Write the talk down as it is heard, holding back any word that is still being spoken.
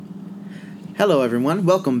Hello, everyone.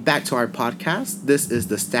 Welcome back to our podcast. This is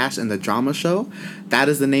the Stash and the Drama Show. That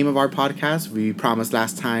is the name of our podcast. We promised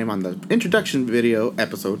last time on the introduction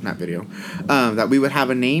episode, that we would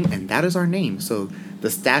have a name, and that is our name. So,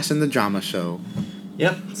 the Stash and the Drama Show.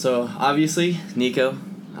 Yep. So, obviously, Nico,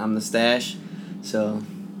 I'm the Stash. So,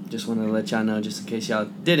 just wanted to let y'all know, just in case y'all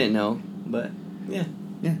didn't know. But, yeah.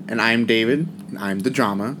 Yeah. And I'm David. I'm the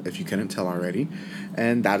drama, if you couldn't tell already.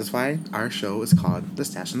 And that is why our show is called the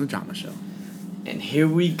Stash and the Drama Show. And here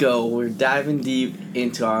we go. We're diving deep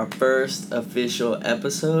into our first official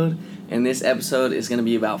episode. And this episode is going to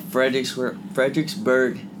be about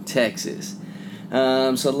Fredericksburg, Texas.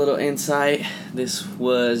 So a little insight. This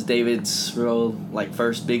was David's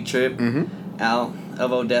first big trip out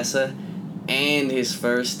of Odessa. And his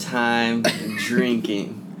first time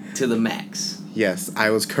drinking to the max. Yes, I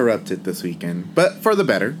was corrupted this weekend. But for the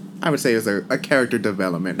better. I would say it was a character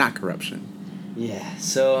development, not corruption. Yeah,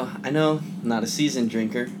 so I know I'm not a seasoned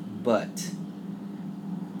drinker, but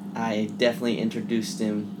I definitely introduced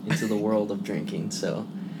him into the world of drinking. So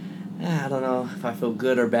I don't know if I feel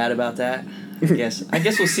good or bad about that. I guess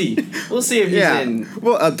we'll see. We'll see if he's in.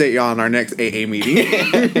 We'll update y'all on our next AA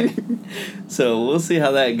meeting. So we'll see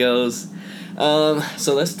how that goes.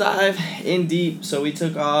 So let's dive in deep. So we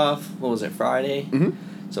took off. What was it? Friday.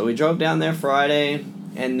 Mm-hmm. So we drove down there Friday.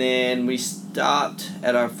 And then we stopped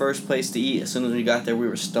at our first place to eat. As soon as we got there, we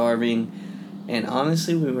were starving. And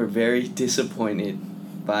honestly, we were very disappointed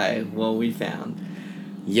by what we found.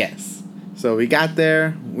 Yes. So we got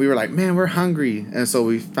there. We were like, man, we're hungry. And so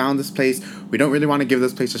we found this place. We don't really want to give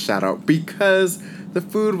this place a shout out because the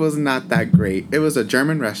food was not that great. It was a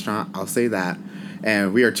German restaurant. I'll say that.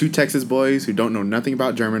 And we are two Texas boys who don't know nothing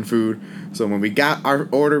about German food. So when we got our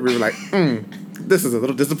order, we were like, this is a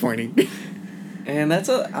little disappointing. And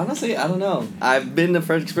honestly, I don't know. I've been to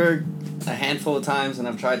Fredericksburg a handful of times, and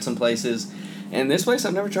I've tried some places. And this place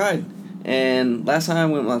I've never tried. And last time I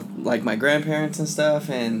went with, my grandparents and stuff,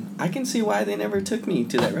 and I can see why they never took me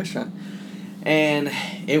to that restaurant. And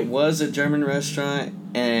it was a German restaurant,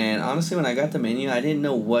 and honestly, when I got the menu, I didn't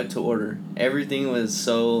know what to order. Everything was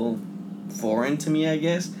so foreign to me, I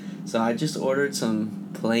guess. So I just ordered some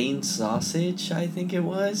plain sausage, I think it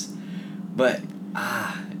was. But,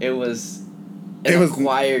 it was... It was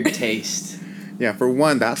acquired taste. Yeah, for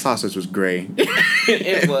one, that sausage was gray.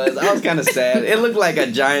 It was. I was kind of sad. It looked like a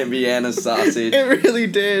giant Vienna sausage. It really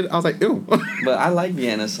did. I was like, ew. But I like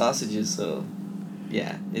Vienna sausages, so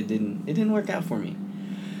yeah, it didn't work out for me.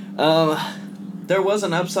 There was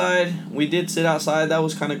an upside. We did sit outside. That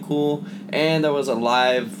was kind of cool, and there was a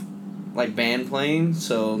live band playing.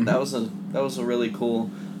 So that was a really cool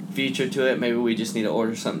feature to it. Maybe we just need to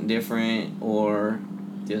order something different, or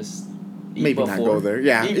just. Maybe not go there.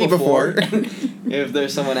 Yeah, eat before. If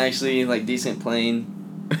there's someone actually decent playing.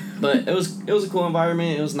 But it was a cool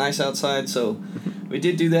environment. It was nice outside, so we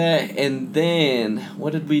did do that. And then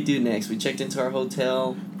what did we do next? We checked into our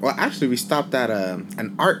hotel. Well, actually, we stopped at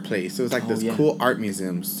an art place. It was cool art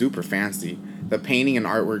museum, super fancy. The painting and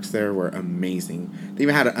artworks there were amazing. They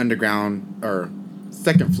even had an underground or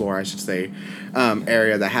second floor, I should say,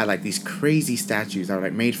 area that had these crazy statues that were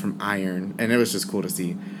made from iron, and it was just cool to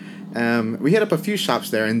see. We hit up a few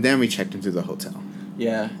shops there, and then we checked into the hotel.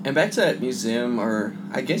 Yeah, and back to that museum, or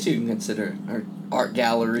I guess you can consider it an art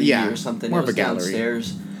gallery or something. More of a gallery.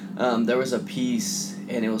 Downstairs. There was a piece,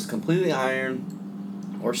 and it was completely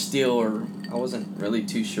iron or steel, or I wasn't really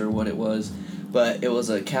too sure what it was, but it was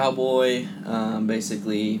a cowboy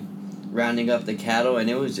basically rounding up the cattle, and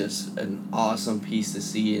it was just an awesome piece to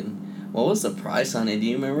see. And what was the price on it? Do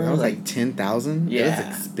you remember? It was $10,000. Yeah. It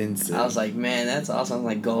was expensive. I was like, man, that's awesome.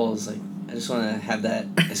 Goals. I just want to have that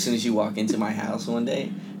as soon as you walk into my house one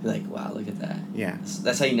day. You're like, wow, look at that. Yeah.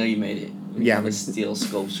 That's how you know you made it. You have a steel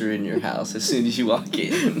sculpture in your house as soon as you walk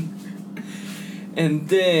in. And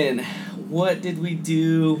then, what did we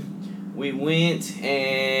do? We went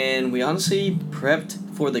and we honestly prepped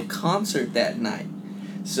for the concert that night.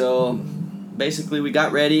 So, basically, we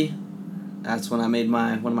got ready. That's when I made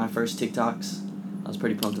one of my first TikToks. I was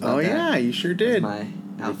pretty pumped about that. Oh, yeah, you sure did. My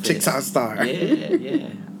outfit. TikTok star. Yeah.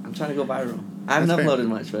 I'm trying to go viral. I haven't uploaded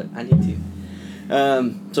much, but I need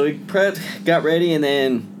to. So we prepped, got ready, and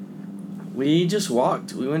then we just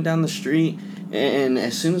walked. We went down the street, and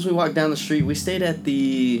as soon as we walked down the street, we stayed at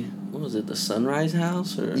the Sunrise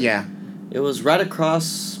House? Yeah. It was right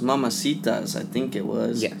across Mamacita's, I think it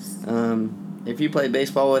was. Yes. If you played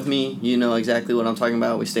baseball with me, you know exactly what I'm talking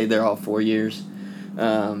about. We stayed there all 4 years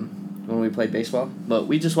when we played baseball. But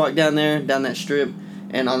we just walked down that strip,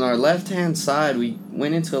 and on our left-hand side, we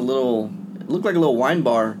went into a little looked like a little wine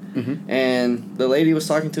bar. And the lady was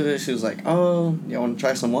talking to us. She was like, "Oh, you want to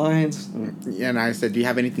try some wines?" Yeah, and I said, "Do you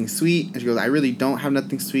have anything sweet?" And she goes, "I really don't have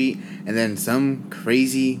nothing sweet." And then some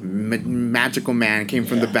crazy magical man came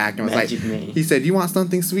from the back and was like, he said, "You want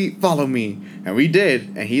something sweet? Follow me." And we did,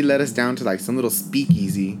 and he led us down to like some little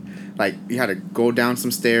speakeasy. Like you had to go down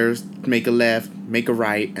some stairs, make a left, make a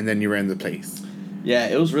right, and then you were in the place. Yeah,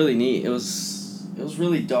 it was really neat. It was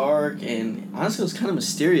really dark, and honestly, it was kind of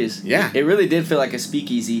mysterious. Yeah. It really did feel like a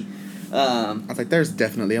speakeasy. I was like, "There's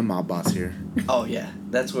definitely a mob boss here." Oh yeah,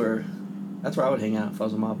 that's where I would hang out if I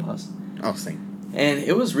was a mob boss. Oh, same. And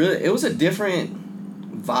it was a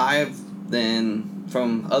different vibe than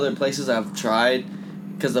from other places I've tried,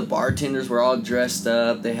 because the bartenders were all dressed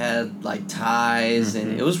up. They had like ties,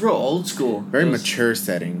 and it was real old school. Very mature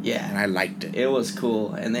setting. Yeah, and I liked it. It was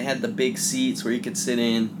cool, and they had the big seats where you could sit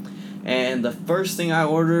in. And the first thing I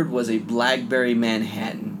ordered was a Blackberry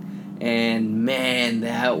Manhattan, and man,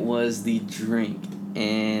 that was the drink.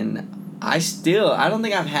 And I don't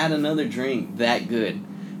think I've had another drink that good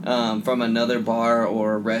from another bar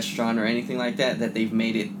or restaurant or anything like that they've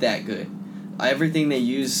made it that good. Everything they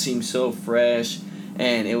used seemed so fresh,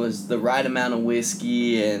 and it was the right amount of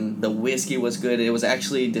whiskey, and the whiskey was good. It was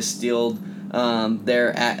actually distilled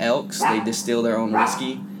there at Elks. They distill their own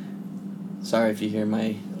whiskey. Sorry if you hear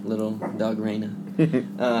my little dog Raina.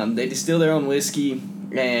 They distill their own whiskey,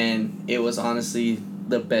 and it was honestly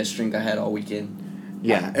the best drink I had all weekend.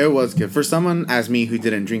 Yeah, it was good. For someone as me who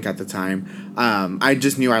didn't drink at the time, I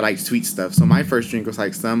just knew I liked sweet stuff. So my first drink was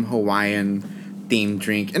like some Hawaiian themed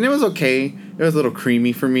drink, and it was okay. It was a little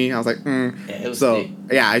creamy for me. I was like, Yeah, it was so thick.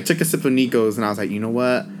 yeah, I took a sip of Nico's, and I was like, you know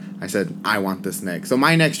what? I said, I want this next. So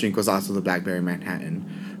my next drink was also the Blackberry Manhattan.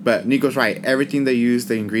 But Nico's right. Everything they used,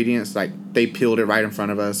 the ingredients, like they peeled it right in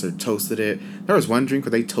front of us or toasted it. There was one drink where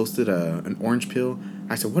they toasted an orange peel.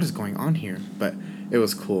 I said, what is going on here? But it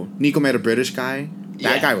was cool. Nico met a British guy.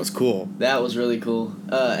 That guy was cool. That was really cool.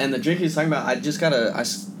 And the drink he was talking about, I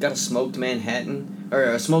got a smoked Manhattan, or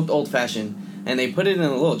a smoked old fashioned, and they put it in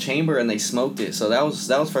a little chamber and they smoked it. So that was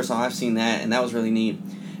the first time I've seen that, and that was really neat.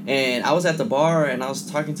 And I was at the bar and I was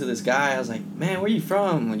talking to this guy. I was like, "Man, where you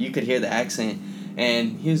from?" And you could hear the accent.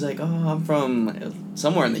 And he was like, "Oh, I'm from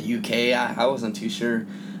somewhere in the UK. I wasn't too sure."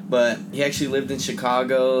 But he actually lived in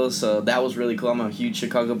Chicago, so that was really cool. I'm a huge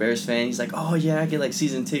Chicago Bears fan. He's like, "Oh, yeah, I get, like,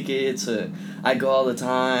 season tickets. I go all the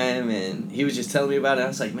time." And he was just telling me about it. I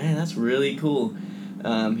was like, "Man, that's really cool."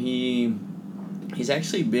 He's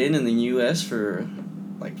actually been in the U.S. for,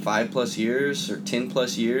 like, 5+ years or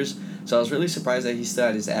 10+ years. So I was really surprised that he still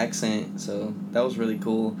had his accent. So that was really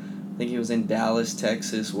cool. I think he was in Dallas,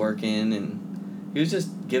 Texas, working, and he was just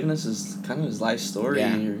giving us his life story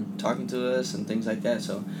or talking to us and things like that.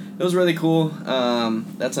 So it was really cool.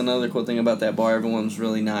 That's another cool thing about that bar. Everyone was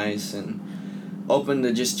really nice and open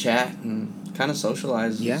to just chat and kind of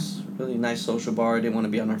socialize. Yeah. It was a really nice social bar. Didn't want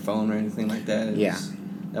to be on our phone or anything like that.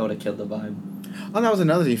 That would have killed the vibe. Oh, that was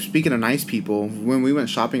another thing. Speaking of nice people, when we went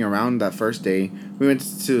shopping around that first day, we went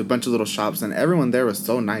to a bunch of little shops, and everyone there was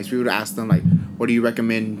so nice. We would ask them, like, what do you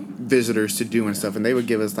recommend visitors to do and stuff, and they would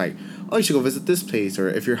give us, like, oh, you should go visit this place, or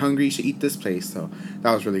if you're hungry, you should eat this place. So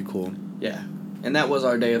that was really cool. Yeah, and that was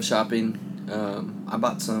our day of shopping. I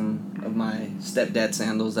bought some of my stepdad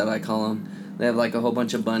sandals, that I call them. They have, like, a whole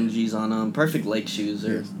bunch of bungees on them. Perfect lake shoes.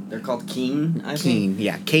 They're called Keen, I think. Keen,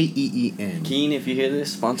 yeah. Keen. Keen, if you hear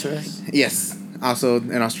this, sponsor us. Yes. Also,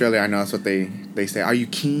 in Australia, I know that's what they say. Are you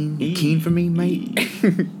keen? You keen for me, mate?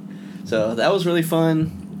 So that was really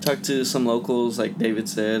fun. Talked to some locals, like David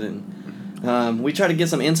said, and we tried to get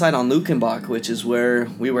some insight on Lukenbach, which is where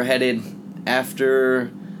we were headed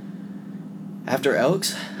after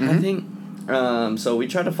Elks, I think. So we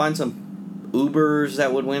tried to find some Ubers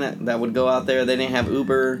that would go out there. They didn't have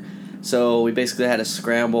Uber, so we basically had to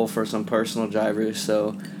scramble for some personal drivers.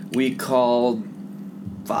 So we called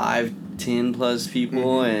 5-10+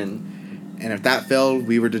 people, and if that failed,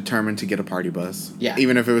 we were determined to get a party bus. Yeah.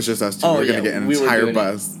 Even if it was just us two, we were going to get an entire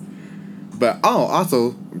bus. But,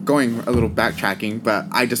 also, going a little backtracking, but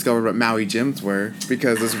I discovered what Maui gyms were,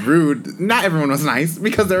 because this rude, not everyone was nice,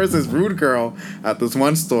 because there was this rude girl at this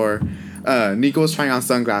one store. Nico was trying on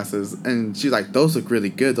sunglasses, and she's like, "Those look really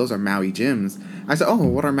good. Those are Maui gyms." I said, "Oh,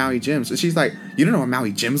 what are Maui gyms?" And she's like, "You don't know what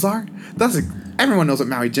Maui gyms are? Everyone knows what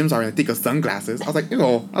Maui gyms are when they think of sunglasses." I was like, "Ew."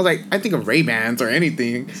 I was like, I think of Ray-Bans or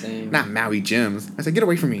anything. Same. Not Maui gyms. I said, "Get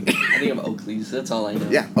away from me." I think of Oakleys. That's all I know.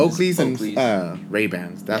 Yeah, Oakleys and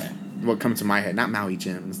Ray-Bans. That's what comes to my head. Not Maui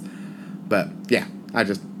gyms. But, yeah, I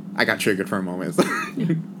got triggered for a moment.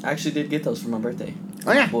 I actually did get those for my birthday.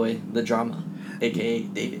 Oh, yeah. My boy, The Drama, a.k.a.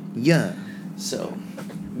 David. Yeah. So,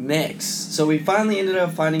 next? So we finally ended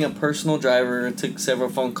up finding a personal driver. It took several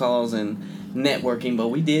phone calls and networking, but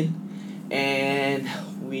we did. And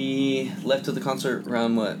we left to the concert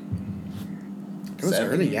around what? It was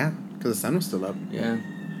early, yeah, because the sun was still up. Yeah.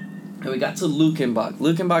 And we got to Luckenbach.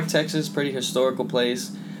 Luckenbach, Texas, pretty historical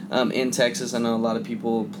place. In Texas, I know a lot of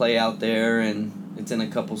people play out there, and it's in a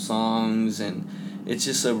couple songs, and it's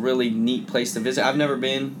just a really neat place to visit. I've never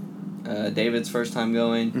been. David's first time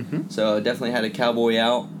going, so definitely had a cowboy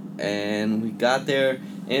out, and we got there.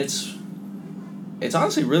 And it's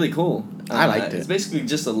honestly really cool. I liked it. It's basically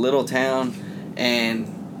just a little town,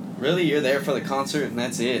 and really you're there for the concert, and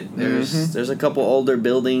that's it. There's a couple older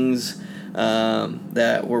buildings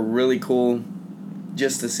that were really cool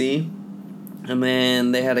just to see, and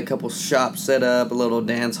then they had a couple shops set up, a little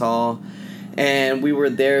dance hall, and we were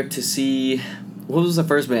there to see, what was the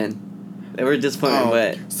first band? They were disappointed,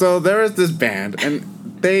 but... So there was this band, and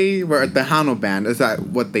they were the Hano band, is that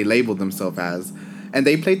what they labeled themselves as. And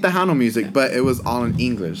they played the Hano music, but it was all in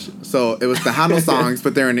English. So it was the Hano songs,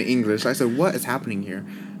 but they're in English. I said, what is happening here?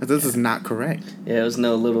 I said, this is not correct. Yeah, it was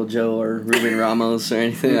no Little Joe or Ruben Ramos or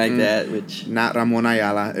anything like that, which... Not Ramon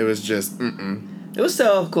Ayala. It was just, It was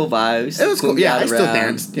still cool vibes. It was cool. Yeah, I still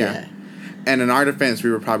danced. Yeah. And in our defense, we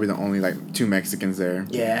were probably the only, 2 Mexicans there.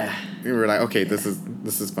 Yeah. We were like, okay, this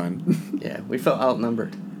is fun. Yeah, we felt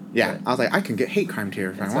outnumbered. Yeah, I was like, I can get hate crimed here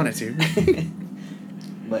if I wanted to.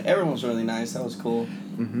 But everyone was really nice. That was cool.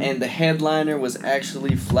 And the headliner was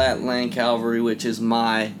actually Flatland Cavalry, which is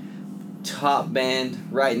my top band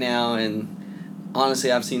right now. And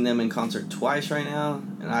honestly, I've seen them in concert twice right now.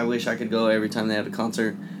 And I wish I could go every time they have a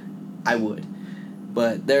concert. I would.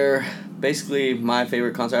 But they're basically my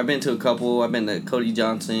favorite concert. I've been to a couple. I've been to Cody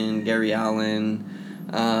Johnson, Gary Allen.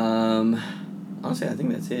 Honestly, I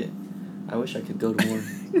think that's it. I wish I could go to more.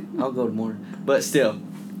 I'll go to more. But still,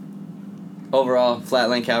 overall,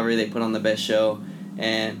 Flatland Cavalry, they put on the best show.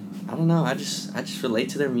 And I don't know, I just relate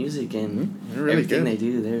to their music and really everything they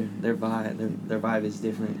do. Their vibe is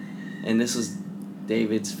different. And this was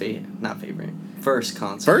David's first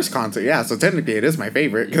concert. First concert, yeah. So technically it is my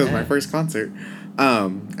favorite because it was my first concert.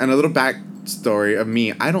 And a little backstory of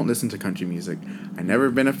me, I don't listen to country music. I've never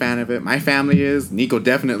been a fan of it. My family is. Nico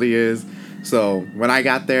definitely is. So when I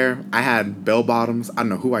got there, I had bell bottoms. I don't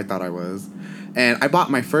know who I thought I was. And I bought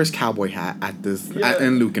my first cowboy hat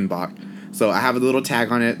in Luckenbach. So I have a little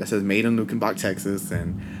tag on it that says made in Luckenbach, Texas.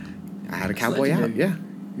 And I had a cowboy hat. Yeah.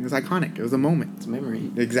 It was iconic. It was a moment. It's a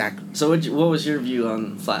memory. Exactly. So what was your view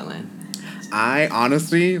on Flatland? I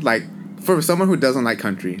honestly, for someone who doesn't like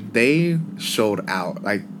country, they showed out.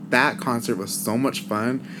 That concert was so much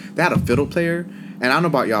fun. They had a fiddle player. And I don't know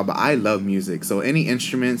about y'all, but I love music. So any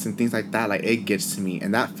instruments and things like that, it gets to me.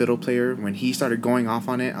 And that fiddle player, when he started going off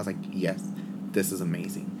on it, I was like, yes, this is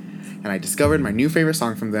amazing. And I discovered my new favorite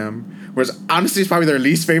song from them, which honestly is probably their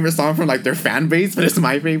least favorite song from their fan base, but it's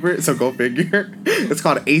my favorite, so go figure. It's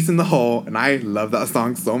called Ace in the Hole, and I love that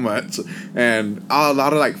song so much. And a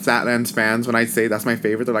lot of Flatlands fans, when I say that's my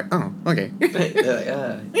favorite, they're like, oh, okay.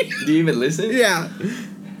 They're like, do you even listen? Yeah.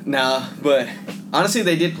 No, but honestly,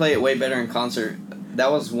 they did play it way better in concert. That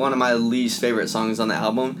was one of my least favorite songs on the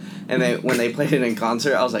album, and when they played it in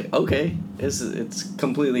concert, I was like, okay, it's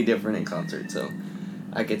completely different in concert. So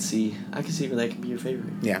I could see where that could be your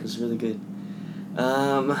favorite. Yeah, it was really good.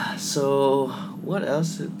 So what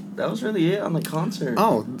else? That was really it on the concert.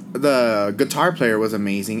 Oh, the guitar player was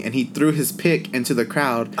amazing, and he threw his pick into the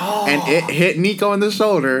crowd, and it hit Nico in the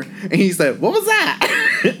shoulder, and he said, "What was that?"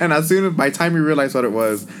 And by the time we realized what it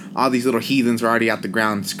was, all these little heathens were already at the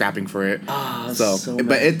ground scrapping for it.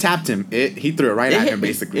 But it tapped him. He threw it right at him,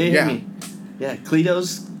 basically. It hit me. Yeah,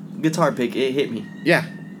 Cleto's guitar pick, it hit me. Yeah.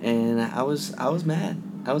 And I was mad.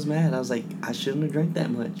 I was like, I shouldn't have drank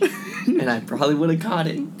that much. And I probably would have caught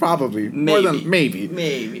it. Probably.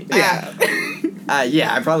 Maybe. Yeah.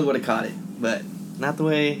 Yeah, I probably would have caught it. But not the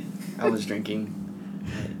way I was drinking.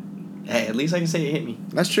 Hey, at least I can say it hit me.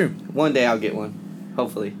 That's true. One day I'll get one.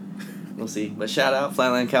 Hopefully. We'll see. But shout out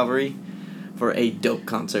Flatland Cavalry for a dope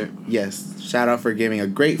concert. Yes. Shout out for giving a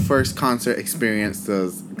great first concert experience.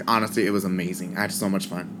 Honestly, it was amazing. I had so much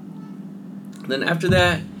fun. Then after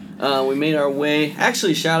that, we made our way.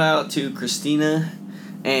 Actually, shout out to Christina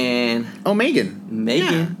and... Oh, Megan.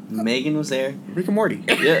 Yeah. Megan was there. Rick and Morty.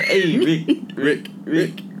 Yeah. Hey, Rick.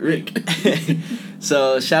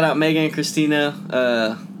 So, shout out Megan and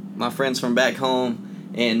Christina, my friends from back home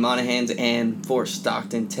in Monahans and Fort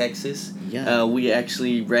Stockton, Texas. Yeah. We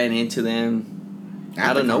actually ran into them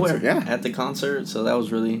out of nowhere at the concert, so that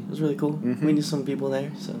was really cool. Mm-hmm. We knew some people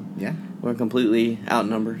there, so we're completely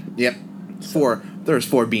outnumbered. Yep. There's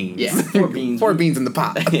 4 beans. Yeah, 4 beans. 4 beans in the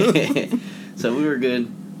pot. So we were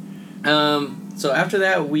good. So after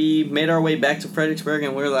that, we made our way back to Fredericksburg,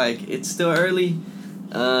 and we're like, it's still early.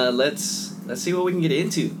 Let's see what we can get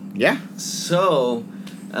into. Yeah. So,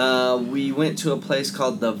 we went to a place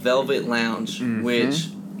called the Velvet Lounge, Mm-hmm. which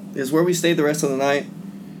is where we stayed the rest of the night.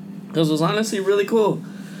 It was honestly really cool.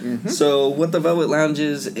 Mm-hmm. So what the Velvet Lounge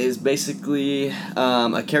is basically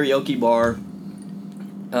a karaoke bar.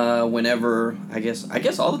 Whenever I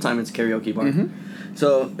guess all the time it's a karaoke bar. Mm-hmm.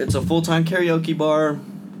 So it's a full-time karaoke bar.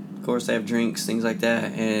 Of course, they have drinks, things like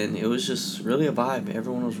that, and it was just really a vibe.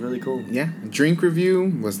 Everyone was really cool. Yeah. Drink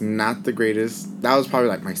review was not the greatest. That was probably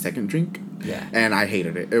like my second drink. Yeah. And I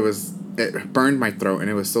hated it. It burned my throat and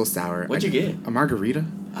it was so sour. What'd you get? A margarita.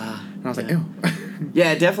 And I was like, ew.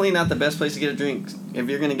 Yeah, definitely not the best place to get a drink. If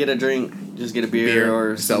you're gonna get a drink, just get a beer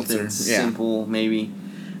or something simple, maybe.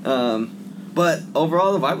 But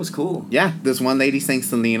overall, the vibe was cool. Yeah, this one lady sang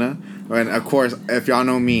Selena. And of course, if y'all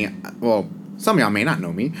know me, well, some of y'all may not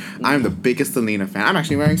know me. Mm-hmm. I'm the biggest Selena fan. I'm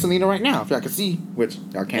actually wearing Selena right now, if y'all can see, which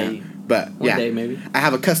y'all can't. Hey, but one day, maybe. I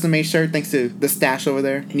have a custom-made shirt thanks to the stash over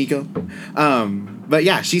there, Nico. But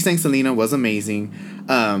yeah, she sang Selena, was amazing.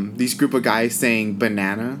 These group of guys sang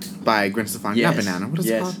Banana by Gwen Stefani. Yes. Not Banana, what is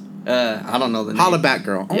it called? I don't know the name. Holla Back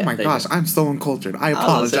Girl. Oh my gosh, I'm so uncultured. I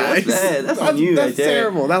apologize. That's on you that's right there.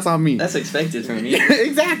 Terrible. That's on me. That's expected from me.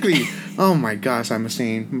 Exactly. Oh my gosh, I'm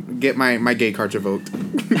ashamed. Get my gay card revoked.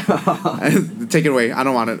 Take it away. I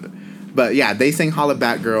don't want it. But yeah, they sang Holla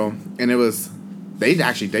Back Girl, and they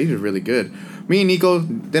did really good. Me and Nico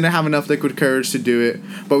didn't have enough liquid courage to do it,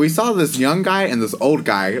 but we saw this young guy and this old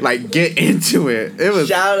guy like get into it. It was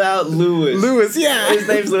shout out Lewis. Yeah, his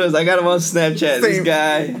name's Lewis. I got him on Snapchat. Same. This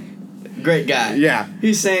guy, great guy. Yeah,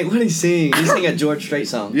 he sang. What did he sing? He sang a George Strait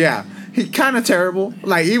song. Yeah. He kind of terrible.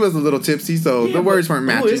 Like, he was a little tipsy, so the words weren't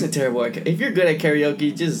matching. Who isn't terrible? If you're good at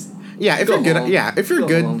karaoke, just if you're good. If you're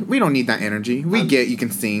good, home. We don't need that energy. We get you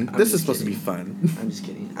can sing. This is supposed to be fun. I'm just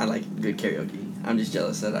kidding. I like good karaoke. I'm just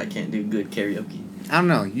jealous that I can't do good karaoke. I don't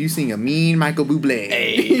know. You sing a mean Michael Bublé.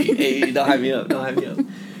 Hey, don't hype me up.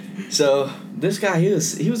 So this guy, he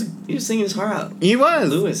was singing his heart out. He was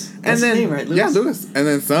Lewis. That's his name, right? Lewis? Yeah, Lewis. And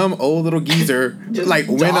then some old little geezer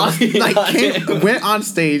went on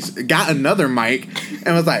stage, got another mic,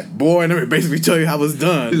 and was like, "Boy, let me basically tell you how it was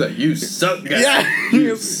done." He's like, "You suck, guy. Yeah,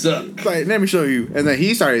 you suck." Like, let me show you. And then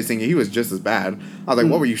he started singing. He was just as bad. I was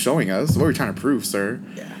like, "What were you showing us? What were you trying to prove, sir?"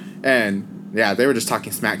 Yeah. And yeah, they were just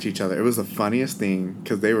talking smack to each other. It was the funniest thing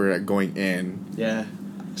because they were going in. Yeah.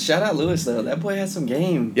 Shout out Lewis though. That boy had some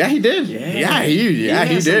game. Yeah, he did. Yeah, he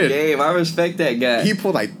did. Some game. I respect that guy. He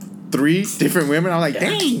pulled like 3 different women. I'm like,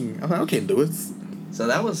 dang. I'm like, okay, Lewis. So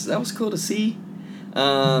that was cool to see.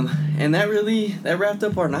 And that wrapped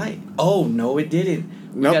up our night. Oh no, it didn't.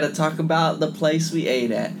 We gotta talk about the place we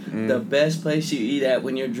ate at. The best place you eat at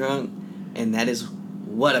when you're drunk, and that is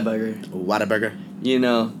Whataburger. Whataburger. You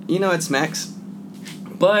know it smacks.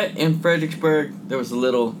 But in Fredericksburg, there was a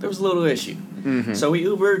little issue. Mm-hmm. So we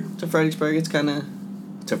Ubered to Fredericksburg. It's kind of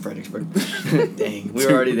to Fredericksburg. Dang, we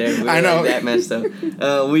were already there. We were I know. like that messed up.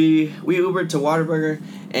 We Ubered to Whataburger,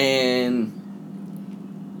 and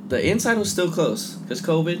the inside was still closed because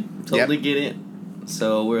COVID. Totally get it.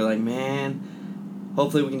 So we were like, man,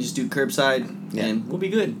 hopefully we can just do curbside and we'll be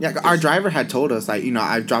good. Yeah, our driver had told us, like,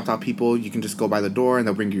 I've dropped out people. You can just go by the door and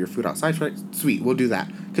they'll bring you your food outside. Like, sweet, we'll do that.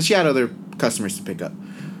 Because she had other customers to pick up.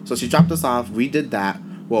 So she dropped us off. We did that.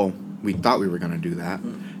 Well, we thought we were going to do that.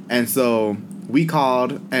 And so we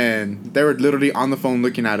called and they were literally on the phone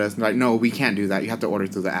looking at us. Like, no, we can't do that. You have to order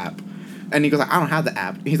through the app. And Nico's like, I don't have the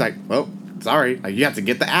app. He's like, well, sorry. Like, you have to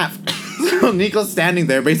get the app. So Nico's standing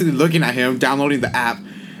there basically looking at him, downloading the app.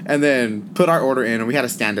 And then put our order in, and we had to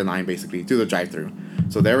stand in line, basically, through the drive-thru.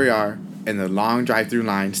 So there we are, in the long drive-thru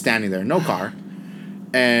line, standing there, no car.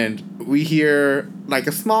 And we hear, like,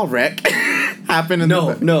 a small wreck happen.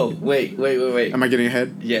 No, wait. Am I getting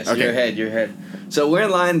ahead? Yes, okay. You're ahead. So we're in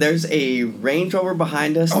line, there's a Range Rover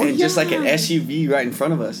behind us, just like an SUV right in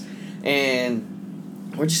front of us.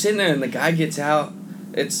 And we're just sitting there, and the guy gets out.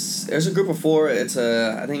 There's a group of 4.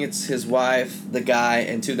 I think it's his wife, the guy,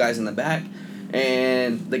 and 2 guys in the back.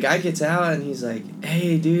 And the guy gets out and he's like,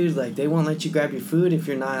 hey, dude, like, they won't let you grab your food if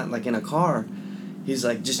you're not, like, in a car. He's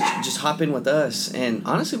like, just hop in with us. And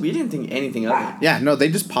honestly, we didn't think anything of it. Yeah, no, they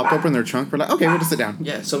just popped open their trunk. We're like, okay, we'll just sit down.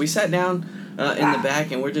 Yeah, so we sat down in the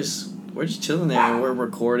back and we're just chilling there and we're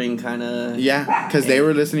recording kind of. Yeah, because they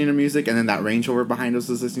were listening to music and then that Range Rover behind us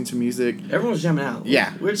was listening to music. Everyone was jamming out.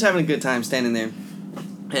 Yeah. We're just having a good time standing there.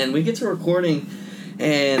 And we get to recording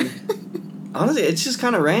and honestly, it's just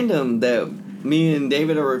kind of random that me and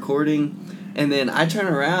David are recording, And then I turn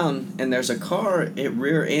around, and there's a car. It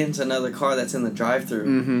rear ends another car that's in the drive-thru.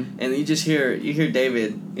 Mm-hmm. And you hear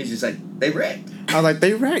David. He's just like, they wrecked. I was like,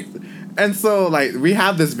 they wrecked. And so, like, we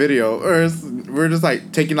have this video, or we're just,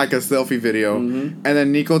 like, taking, like, a selfie video. Mm-hmm. And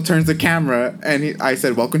then Nico turns the camera, and I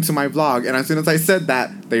said, welcome to my vlog. And as soon as I said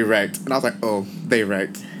that, they wrecked. And I was like, oh, they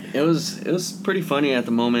wrecked. It was pretty funny at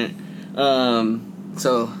the moment.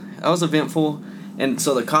 So that was eventful. And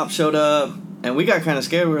so the cops showed up. And we got kind of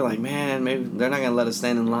scared. We were like, man, maybe they're not going to let us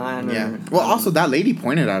stand in line. Yeah. Well, also, that lady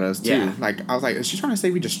pointed at us, too. Yeah. Like, I was like, is she trying to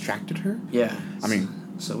say we distracted her? Yeah. I mean.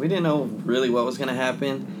 So we didn't know really what was going to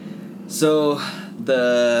happen. So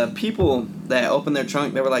the people that opened their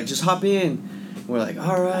trunk, they were like, just hop in. We're like,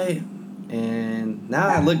 all right. And now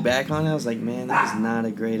I look back on it, I was like, man, that was not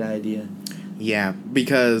a great idea. Yeah,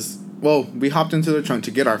 because... Well, we hopped into the trunk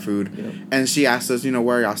to get our food, Yep. and she asked us,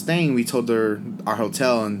 where are y'all staying? We told her our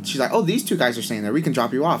hotel, and she's like, oh, these two guys are staying there. We can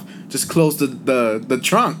drop you off. Just close the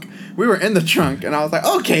trunk. We were in the trunk, and I was like,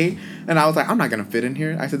 okay. And I was like, I'm not going to fit in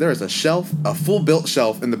here. I said, there is a shelf, a full-built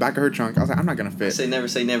shelf in the back of her trunk. I was like, I'm not going to fit. Say never,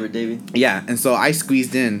 David. Yeah, and so I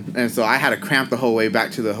squeezed in, and so I had to cramp the whole way back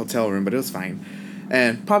to the hotel room, but it was fine.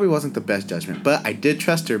 And probably wasn't the best judgment, but I did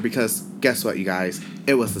trust her because guess what, you guys?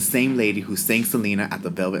 It was the same lady who sang Selena at the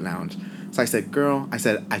Velvet Lounge. So I said, girl, I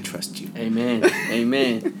trust you. Amen.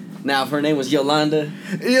 Amen. Now, if her name was Yolanda,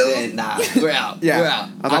 then nah, we're out. Yeah. We're out.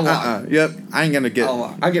 I was like, yep, I ain't going to get...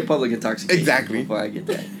 I get public intoxication exactly before I get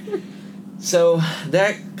that. So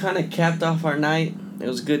that kind of capped off our night. It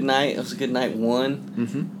was a good night. It was a good night one.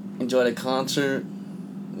 Mm-hmm. Enjoyed a concert.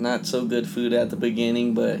 Not so good food at the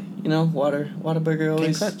beginning, but Whataburger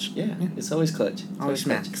always clutch. Yeah, it's always clutch. Always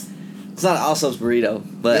smacks. It's not an Alsop's burrito,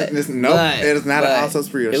 but it is not an Alsop's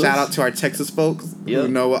burrito. Shout out to our Texas folks who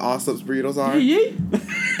know what Alsop's burritos are.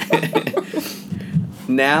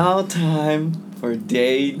 Now time for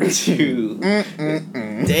day 2.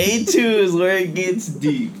 Day 2 is where it gets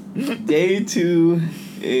deep. Day 2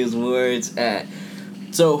 is where it's at.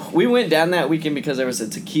 So we went down that weekend because there was a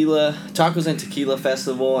tacos and tequila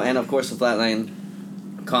festival, and of course the Flatline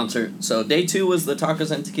concert. So day 2 was the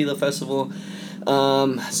tacos and tequila festival.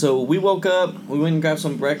 So we woke up, we went and grabbed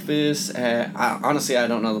some breakfast. Honestly, I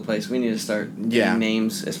don't know the place. We need to start getting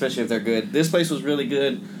names, especially if they're good. This place was really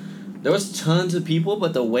good. There was tons of people,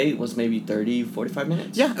 but the wait was maybe 30, 45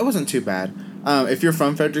 minutes. Yeah, it wasn't too bad. If you're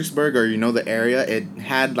from Fredericksburg or you know the area, it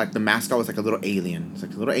had, like, the mascot was like a little alien. It's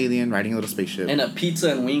like a little alien riding a little spaceship. And a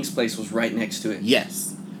pizza and wings place was right next to it.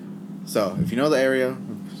 Yes. So, if you know the area,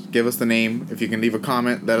 give us the name. If you can leave a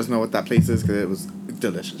comment, let us know what that place is, because it was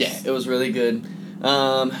delicious. Yeah, it was really good.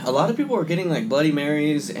 A lot of people were getting, like, Bloody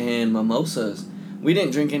Marys and mimosas. We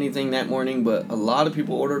didn't drink anything that morning, but a lot of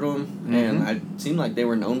people ordered them, and it seemed like they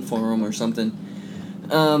were known for them or something.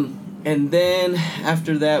 And then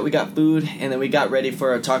after that, we got food, and then we got ready for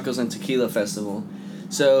our tacos and tequila festival.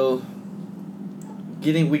 So,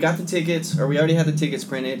 we got the tickets, or we already had the tickets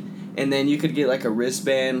printed, and then you could get like a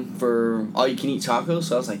wristband for all you can eat tacos.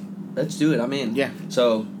 So I was like, let's do it, I'm in. Yeah.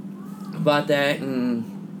 So, we bought that, and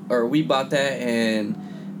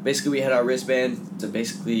basically we had our wristband to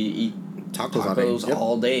basically eat tacos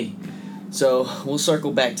all day. So, we'll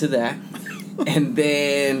circle back to that. And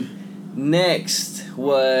then next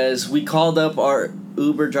was we called up our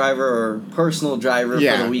Uber driver or personal driver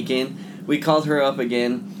for the weekend. We called her up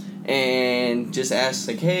again and just asked,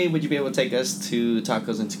 like, hey, would you be able to take us to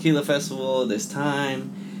Tacos and Tequila Festival this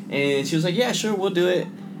time? And she was like, yeah, sure, we'll do it.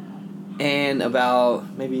 And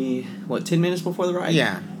about maybe, 10 minutes before the ride?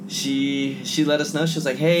 Yeah. She let us know. She was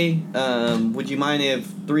like, hey, would you mind if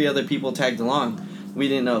 3 other people tagged along? We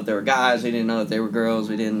didn't know if they were guys. We didn't know if they were girls.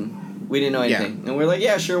 We didn't know anything. And we're like,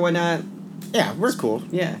 yeah, sure, why not? Yeah, we're cool.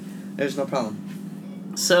 Yeah, there's no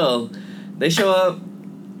problem. So, they show up,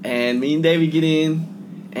 and me and Davey get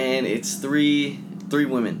in, and it's three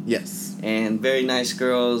women. Yes. And very nice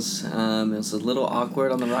girls. It was a little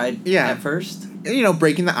awkward on the ride at first.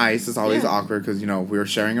 Breaking the ice is always awkward because, we were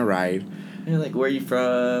sharing a ride. They're like, where are you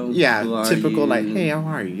from? Yeah, who are typical, you? like, hey, how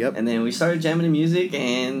are you? Yep. And then we started jamming the music,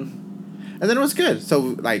 and then it was good. So,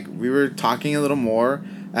 like, we were talking a little more.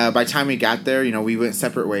 By the time we got there, we went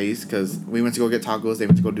separate ways because we went to go get tacos. They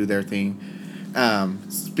went to go do their thing.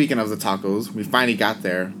 Speaking of the tacos, we finally got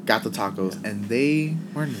there, got the tacos, and they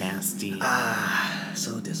were nasty.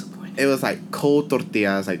 So disappointing. It was like cold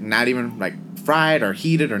tortillas, like not even like fried or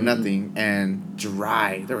heated or nothing, and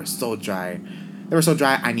dry. They were so dry.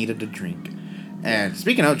 I needed a drink. And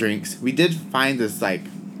speaking of drinks, we did find this, like,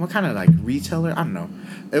 what kind of, like, retailer? I don't know.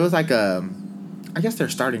 It was like I guess they're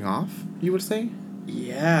starting off, you would say?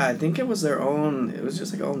 Yeah, I think it was their own. It was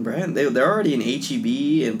just like own brand. They're already in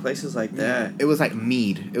HEB and places like that. It was like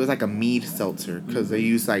mead. It was like a mead seltzer because they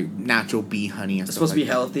use like natural bee honey and It's stuff. Supposed to be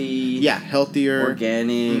healthy. Yeah, healthier,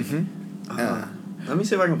 organic. Let me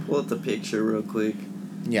see if I can pull up the picture real quick.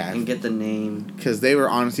 Yeah, and get the name. Because they were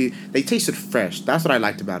honestly, they tasted fresh. That's what I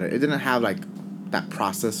liked about it. It didn't have like that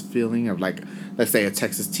processed feeling of like, let's say a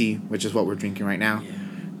Texas tea, which is what we're drinking right now.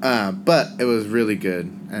 Yeah. But it was really good.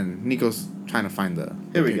 And Nico's trying to find the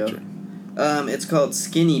Here we picture. Go. It's called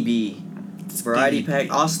Skinny Bee. Variety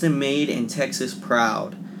pack, Austin made and Texas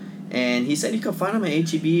proud. And he said you can find them at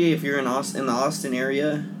HEB if you're in the Austin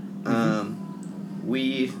area.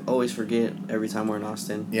 We always forget every time we're in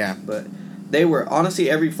Austin. Yeah. But they were, honestly,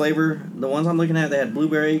 every flavor. The ones I'm looking at, they had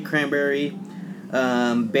blueberry, cranberry,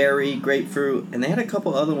 berry, grapefruit, and they had a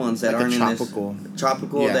couple other ones that aren't in this.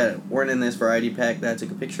 Tropical, that weren't in this variety pack that I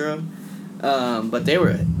took a picture of. But they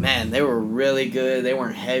were really good. They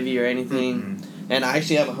weren't heavy or anything. Mm-hmm. And I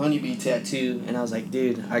actually have a honeybee tattoo, and I was like,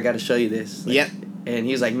 dude, I got to show you this. Like, and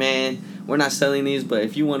he was like, man, we're not selling these, but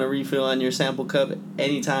if you want a refill on your sample cup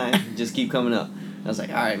anytime, just keep coming up. I was like,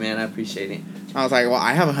 all right, man, I appreciate it. I was like, well,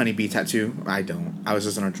 I have a honeybee tattoo. I don't. I was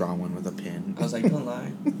just going to draw one with a pen. I was like, don't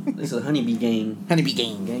lie. This is a honeybee gang. Honeybee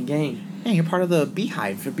gang. Gang. Hey, you're part of the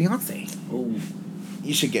beehive for Beyonce. Oh.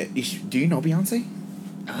 Do you know Beyonce?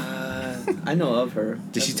 I know of her.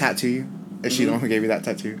 Did she tattoo you? Is she the one who gave you that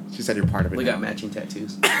tattoo? She said you're part of it. We got matching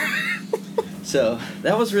tattoos. So,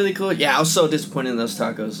 that was really cool. Yeah, I was so disappointed in those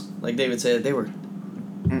tacos. Like David said, they were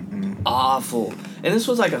awful. And this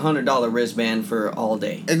was like $100 wristband for all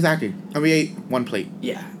day. Exactly. And we ate one plate.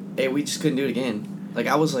 Yeah. And we just couldn't do it again. Like,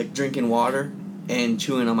 I was like drinking water and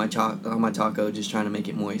chewing on my taco, just trying to make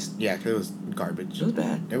it moist. Yeah, because it was garbage. It was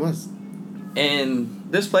bad. It was. And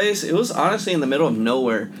this place, it was honestly in the middle of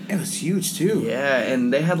nowhere. It was huge, too. Yeah,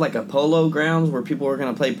 and they had like a polo grounds where people were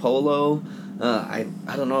going to play polo. I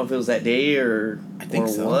don't know if it was that day or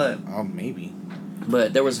what. Oh, maybe.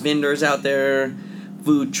 But there was vendors out there,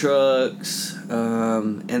 food trucks,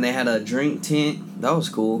 and they had a drink tent. That was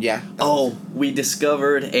cool. Yeah. We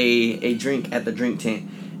discovered a drink at the drink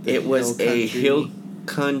tent. It was a Hill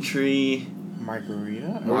Country...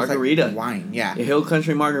 Margarita? Like wine, yeah. A Hill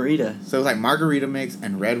Country margarita. So it was like margarita mix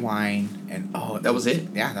and red wine, and that was it?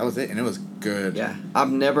 Yeah, that was it, and it was good. Yeah.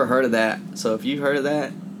 I've never heard of that. So if you've heard of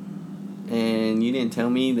that, and you didn't tell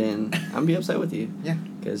me, then I'm going to be upset with you. Yeah.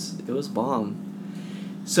 Because it was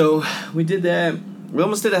bomb. So, we did that. We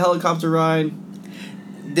almost did a helicopter ride.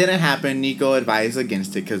 Didn't happen. Nico advised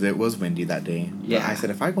against it because it was windy that day. Yeah. But I said,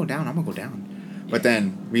 if I go down, I'm going to go down. Yeah. But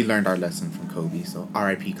then we learned our lesson from Kobe, so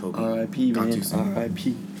R.I.P. Kobe. R.I.P., man.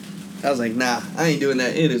 R.I.P. I was like, nah, I ain't doing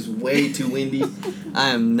that. It is way too windy.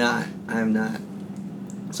 I am not.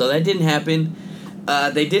 So, that didn't happen.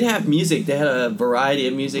 They did have music. They had a variety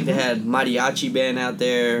of music. Mm-hmm. They had mariachi band out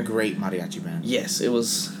there. Great mariachi band. Yes, it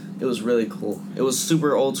was really cool. It was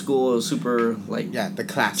super old school. It was super the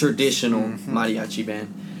classic traditional mariachi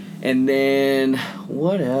band. And then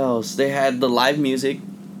what else? They had the live music.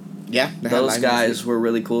 Yeah, those guys were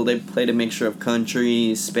really cool. They played a mixture of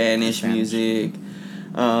country, Spanish music,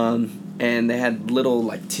 and they had little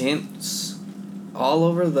like tents all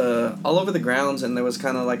over the grounds, and there was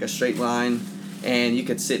kind of like a straight line. And you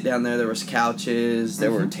could sit down there. There was couches.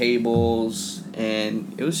 There were tables.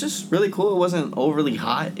 And it was just really cool. It wasn't overly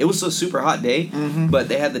hot. It was a super hot day. But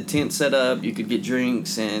they had the tent set up. You could get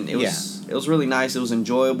drinks. And it was really nice. It was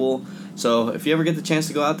enjoyable. So if you ever get the chance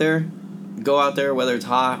to go out there, whether it's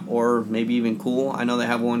hot or maybe even cool. I know they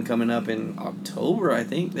have one coming up in October, I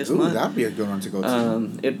think, this month. That'd be a good one to go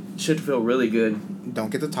to. It should feel really good. Don't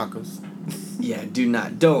get the tacos. Yeah, do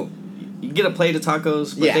not. Don't. You can get a plate of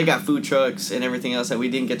tacos, but they got food trucks and everything else that we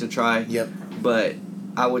didn't get to try. Yep. But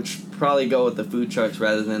I would probably go with the food trucks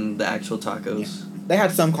rather than the actual tacos. Yeah. They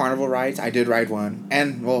had some carnival rides. I did ride one.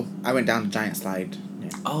 And, I went down the giant slide.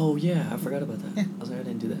 Yeah. Oh, yeah. I forgot about that. Yeah. I was like, I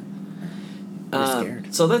didn't do that. I'm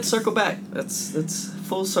scared. So let's circle back. That's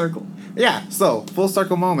full circle. Yeah. So, full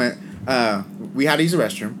circle moment. We had to use the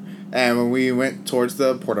restroom. And when we went towards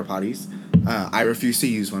the porta potties, I refuse to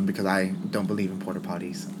use one because I don't believe in porta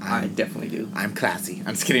potties. I definitely do. I'm classy.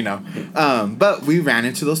 I'm just kidding, no. But we ran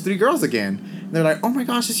into those 3 girls again. And they're like, oh my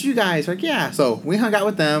gosh, it's you guys. We're like, yeah. So we hung out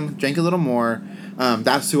with them, drank a little more.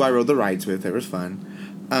 That's who I rode the rides with. It was fun.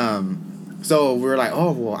 So we were like,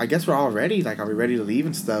 oh, well, I guess we're all ready. Like, are we ready to leave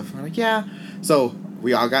and stuff? We're like, yeah. So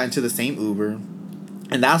we all got into the same Uber.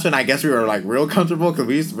 And that's when I guess we were, like, real comfortable because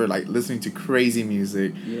we were, like, listening to crazy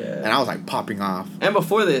music. Yeah. And I was, like, popping off. And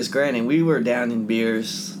before this, granted, we were down in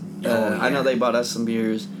beers. I know they bought us some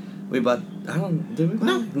beers. We bought... Did we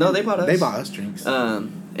buy? No, they bought us. They bought us drinks.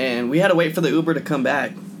 and we had to wait for the Uber to come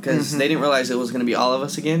back because they didn't realize it was going to be all of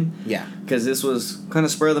us again. Yeah. Because this was kind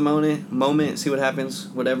of spur of the moment, see what happens,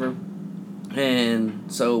 whatever.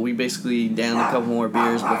 And so we basically downed a couple more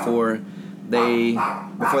beers before they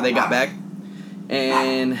got back.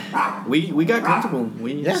 And we got comfortable.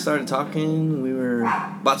 We started talking.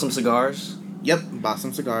 Bought some cigars. Yep, bought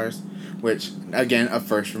some cigars, which, again, a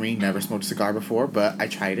first for me. Never smoked a cigar before, but I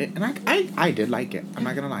tried it, and I did like it. I'm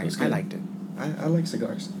not going to lie. I liked it. I like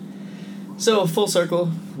cigars. So, full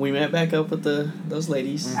circle, we met back up with those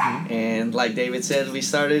ladies, and like David said, we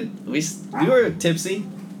were tipsy.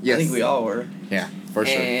 Yes. I think we all were. Yeah, for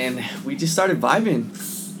sure. And we just started vibing.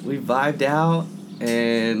 We vibed out,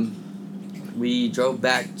 and we drove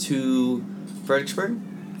back to Fredericksburg.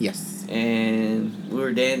 Yes. And we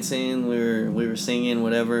were dancing, we were singing,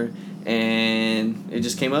 whatever, and it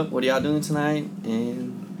just came up, what are y'all doing tonight?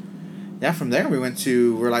 And yeah, from there we're a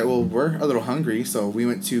little hungry, so we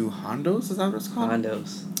went to Hondo's, is that what it's called?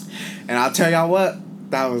 Hondo's. And I'll tell y'all what,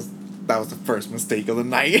 that was the first mistake of the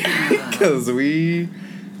night, because we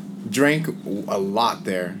drank a lot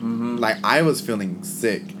there. Like, I was feeling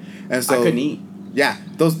sick, and so I couldn't eat. Yeah,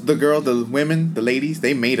 the women, the ladies,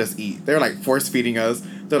 they made us eat. They're like force feeding us.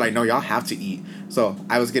 They're like, no, y'all have to eat. So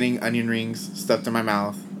I was getting onion rings stuffed in my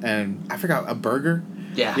mouth, and I forgot a burger.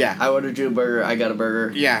 Yeah. I ordered you a burger. I got a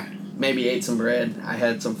burger. Yeah. Maybe ate some bread. I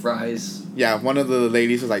had some fries. Yeah, one of the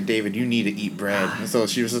ladies was like, David, you need to eat bread. And so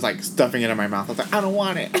she was just like stuffing it in my mouth. I was like, I don't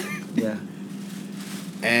want it. Yeah.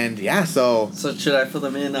 And yeah, so should I fill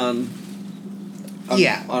them in on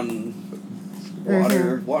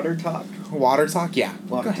water talk? Water talk? Yeah.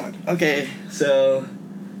 Water talk. Okay, so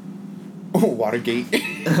Watergate.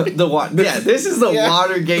 This is the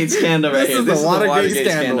Watergate scandal right here. This is the Watergate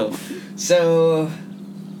scandal. So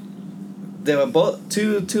there were both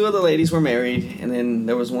two of the ladies were married, and then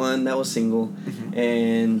there was one that was single,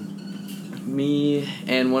 and me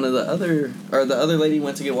and the other lady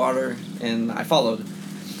went to get water, and I followed.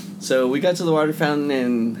 So we got to the water fountain,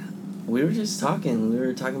 and we were just talking. We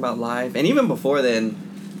were talking about life, and even before then,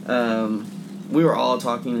 we were all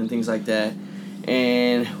talking and things like that.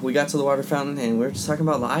 And we got to the water fountain, and we were just talking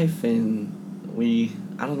about life, and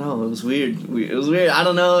I don't know, it was weird. It was weird. I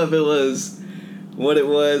don't know if it was what it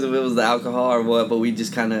was, if it was the alcohol or what, but we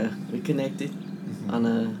just we connected on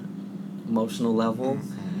a emotional level.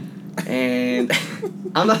 And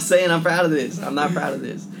I'm not saying I'm proud of this. I'm not proud of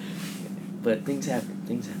this. But things happen.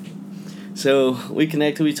 So we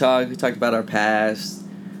connected, we talked about our past,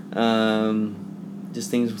 just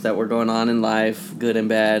things that were going on in life, good and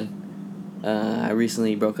bad. I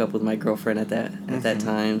recently broke up with my girlfriend at that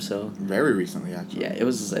time, so very recently, actually. Yeah, it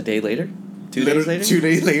was a day later, 2 days later. 2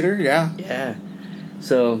 days later, yeah. Yeah,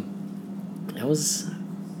 so I was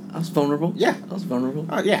vulnerable. Yeah, I was vulnerable.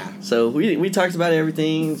 Yeah. So we talked about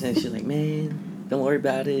everything, and she's like, "Man, don't worry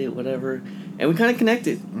about it, whatever." And we kind of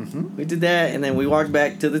connected. We did that, and then we walked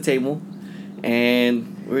back to the table,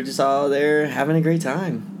 and we were just all there having a great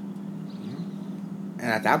time. And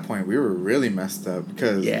at that point, we were really messed up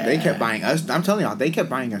because they kept buying us. I'm telling y'all, they kept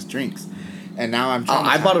buying us drinks, and now I'm trying.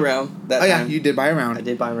 I bought a round. That time. You did buy a round. I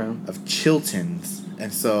did buy a round of Chiltons,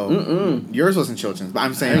 and so yours wasn't Chiltons, but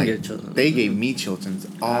I'm saying they gave me Chiltons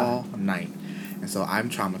all night, and so I'm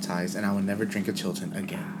traumatized, and I will never drink a Chilton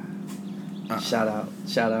again. Shout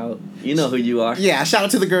out! You know who you are. Yeah, shout out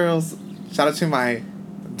to the girls. Shout out to my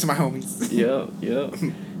homies. Yep.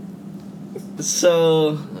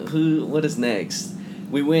 So what is next?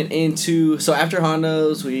 We went into, so after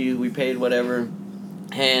Hondo's, we paid whatever,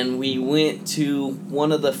 and we went to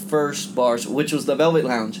one of the first bars, which was the Velvet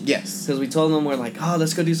Lounge. Yes. Because we told them, we're like,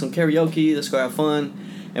 let's go do some karaoke, let's go have fun.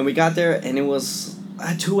 And we got there, and it was a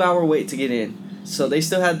 2-hour wait to get in. So they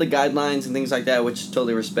still had the guidelines and things like that, which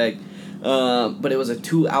totally respect. But it was a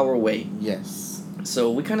 2-hour wait. Yes.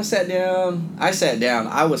 So we kind of sat down. I sat down.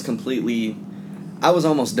 I was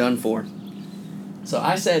almost done for. So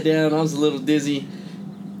I sat down. I was a little dizzy.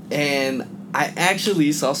 And I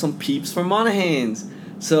actually saw some peeps from Monaghan's.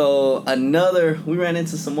 So we ran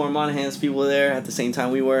into some more Monaghan's people there at the same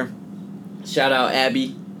time we were. Shout out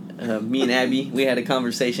Abby. Me and Abby, we had a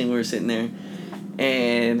conversation. We were sitting there.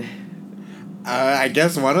 And I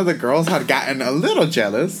guess one of the girls had gotten a little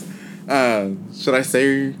jealous. Should I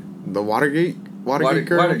say the Watergate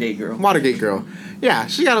girl? Watergate girl. Yeah,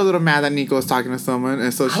 she got a little mad that Nico was talking to someone,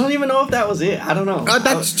 and so I don't even know if that was it. I don't know.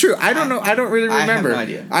 That's true. I don't know. I don't really remember. I have no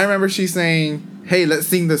idea. I remember she saying, "Hey, let's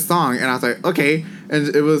sing this song," and I was like, "Okay."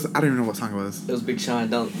 And it was, I don't even know what song it was. It was Big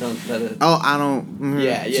Sean. Don't let it. Oh, I don't.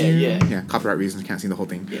 Yeah. Yeah, copyright reasons, can't sing the whole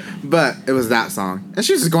thing. Yeah. But it was that song, and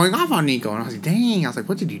she was just going off on Nico, and I was like, "Dang!" I was like,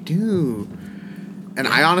 "What did you do?" And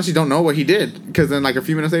I honestly don't know what he did. Because then, like, a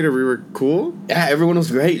few minutes later, we were cool. Yeah, everyone was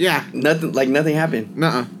great. Yeah. Nothing happened.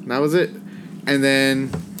 Nuh-uh. That was it. And then...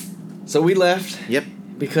 So we left. Yep.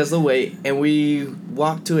 Because of the wait. And we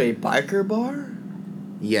walked to a biker bar?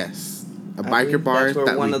 Yes. A biker bar that's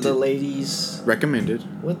where one of the ladies... recommended.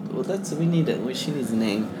 We need it. She needs a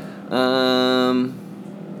name.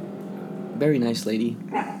 Very nice lady.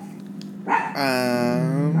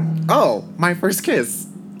 My first kiss.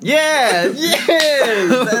 Yeah, yes,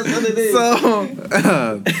 that's what it is. So,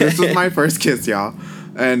 this was my first kiss, y'all.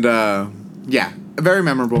 And, yeah, very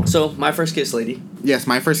memorable. So, my first kiss lady. Yes,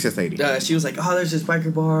 my first kiss lady. She was like, oh, there's this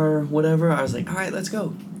biker bar, whatever. I was like, all right, let's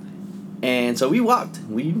go. And so we walked.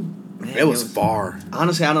 It was far.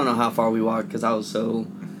 Honestly, I don't know how far we walked because I was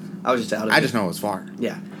just out of it. I just know it was far.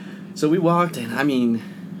 Yeah. So we walked, and I mean,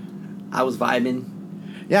 I was vibing.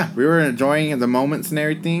 Yeah, we were enjoying the moments and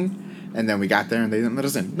everything. And then we got there and they didn't let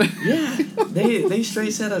us in. Yeah, they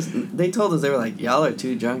straight said us. They told us, they were like, y'all are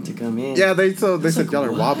too drunk to come in. Yeah, they said like, y'all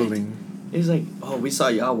are wobbling. It was like, oh, we saw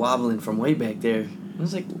y'all wobbling from way back there. I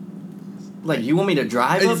was like you want me to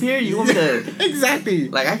drive up here? You want me to exactly?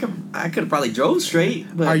 Like I could have probably drove straight.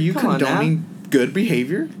 But are you condoning good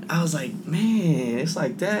behavior? I was like, man, it's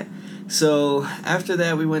like that. So after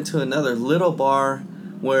that, we went to another little bar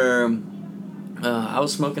where I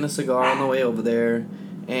was smoking a cigar on the way over there.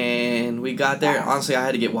 And we got there. Honestly, I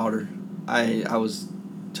had to get water. I was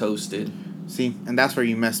toasted. See, and that's where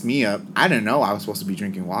you messed me up. I didn't know I was supposed to be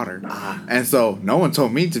drinking water. Ah. And so no one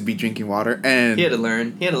told me to be drinking water. And he had to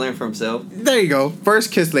learn. He had to learn for himself. There you go.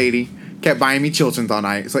 First kiss lady kept buying me Chiltons all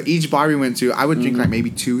night. So each bar we went to, I would drink like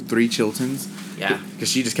maybe 2-3 Chiltons. Yeah. Because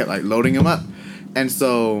she just kept like loading them up. And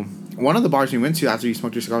so one of the bars we went to after you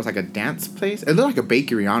smoked your cigar was like a dance place. It looked like a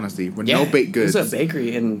bakery, honestly, with no baked goods. It was a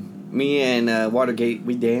bakery, and me and Watergate,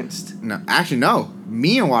 we danced. No, actually, no.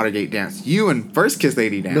 Me and Watergate danced. You and First Kiss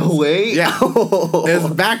Lady danced. No way? Yeah. It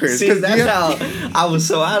was backwards. See, that's how I was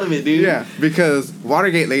so out of it, dude. Yeah, because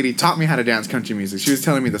Watergate Lady taught me how to dance country music. She was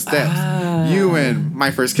telling me the steps. You and My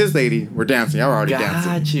First Kiss Lady were dancing. Y'all were already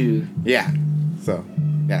dancing. Got you. Yeah. So,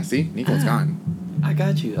 yeah, see? Nico's gone. I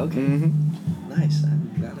got you. Okay. Mm-hmm. Nice.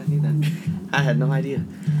 I'm glad I knew that. I had no idea.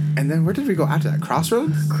 And then where did we go after that?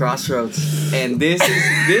 Crossroads. And this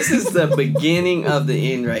is the beginning of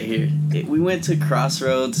the end right here. We went to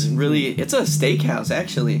Crossroads. Really, it's a steakhouse,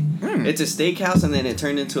 actually. It's a steakhouse, and then it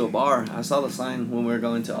turned into a bar. I saw the sign when we were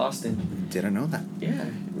going to Austin. Didn't know that. Yeah,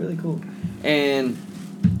 really cool. And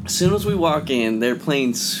as soon as we walk in, they're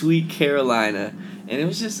playing Sweet Carolina. And it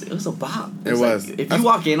was a bop. It was. Like, if you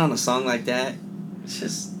walk in on a song like that, it's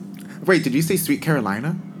just... Wait, did you say Sweet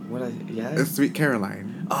Carolina? Yeah? It's Sweet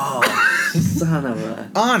Caroline. Oh, son of a...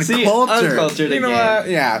 Uncultured. You know what?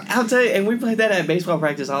 Yeah. I'll tell you, and we played that at baseball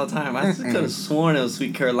practice all the time. I could have sworn it was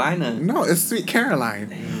Sweet Carolina. No, it's Sweet Caroline.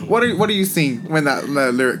 Dang. What do you sing when that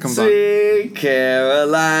lyric comes on? Sweet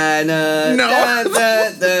Carolina. No. Da,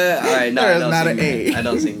 da, da. All right, no, There's not an A. I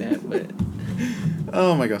don't sing that, but...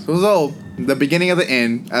 Oh my gosh. So, the beginning of the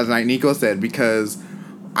end, as like Nico said, because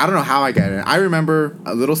I don't know how I got in. I remember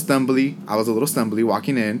I was a little stumbly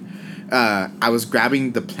walking in. I was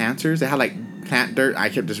grabbing the planters. They had like plant dirt. I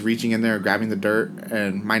kept just reaching in there and grabbing the dirt,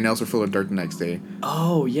 and my nails were full of dirt the next day.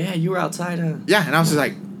 Oh, yeah, you were outside, huh? Yeah, and I was just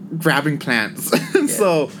like grabbing plants.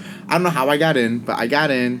 So, I don't know how I got in, but I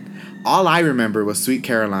got in. All I remember was Sweet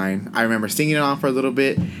Caroline. I remember singing it on for a little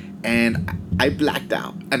bit, and I blacked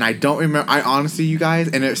out. And I don't remember. I honestly, you guys,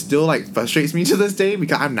 and it still like frustrates me to this day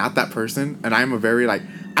because I'm not that person, and I'm a very like,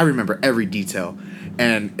 I remember every detail.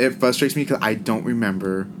 And it frustrates me because I don't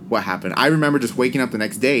remember what happened. I remember just waking up the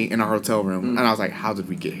next day in our hotel room, and I was like, how did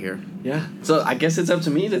we get here? Yeah. So I guess it's up to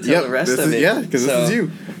me to tell the rest of it. Yeah, because this is you.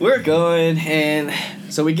 We're going, and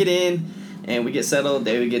so we get in, and we get settled.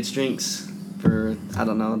 David gets drinks for, I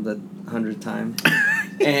don't know, the 100th time.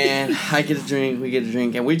 And I get a drink, we get a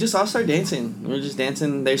drink, and we just all start dancing. We were just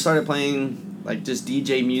dancing. They started playing, like, just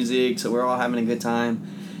DJ music, so we're all having a good time.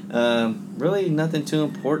 Really nothing too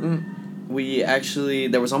important.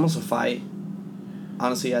 There was almost a fight.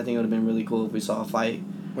 Honestly, I think it would have been really cool if we saw a fight.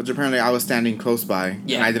 Which apparently I was standing close by,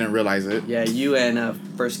 and I didn't realize it. Yeah, you and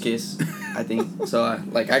First Kiss, I think. So,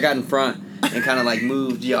 I got in front and kind of, like,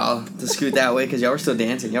 moved y'all to scoot that way, because y'all were still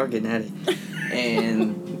dancing. Y'all were getting at it.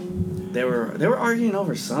 And they were arguing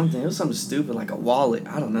over something. It was something stupid, like a wallet.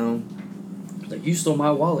 I don't know. Like, you stole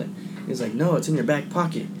my wallet. He's like, no, it's in your back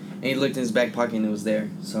pocket. And he looked in his back pocket, and it was there.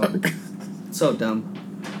 So dumb.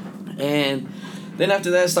 And then after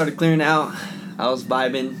that, I started clearing out. I was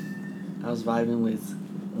vibing with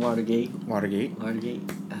Watergate.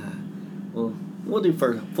 We'll do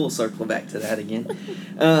for full circle back to that again.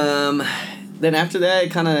 Then after that,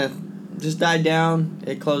 just died down.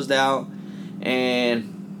 It closed out.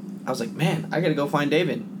 And I was like, man, I got to go find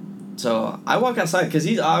David. So I walk outside because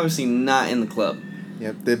he's obviously not in the club.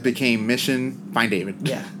 Yep, it became mission find David.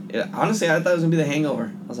 Yeah. Honestly, I thought it was gonna be The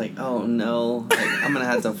Hangover. I was like, oh no, like, I'm gonna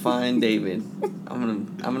have to find David.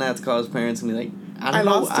 I'm gonna have to call his parents and be like, I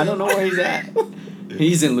don't know where he's at.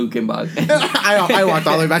 He's in Lukenbach. I walked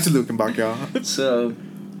all the way back to Lukenbach, y'all. So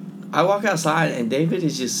I walk outside and David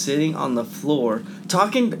is just sitting on the floor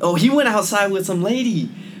talking. Oh, he went outside with some lady.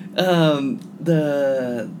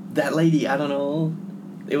 That lady, I don't know.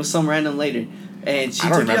 It was some random lady, and she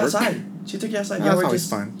took you outside. She took you outside. That was always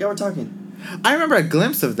fun. Y'all were talking. I remember a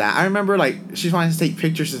glimpse of that. I remember she wanted to take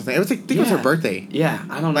pictures or something. It was like, I think it was her birthday. Yeah,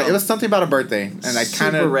 I don't know. Like, it was something about a birthday, and I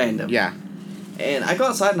kind of super random. Yeah. And I go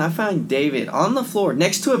outside and I find David on the floor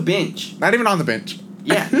next to a bench. Not even on the bench.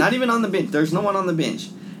 Yeah, not even on the bench. There's no one on the bench,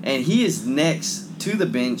 and he is next to the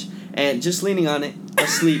bench and just leaning on it,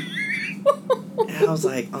 asleep. And I was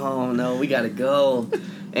like, oh no, we gotta go.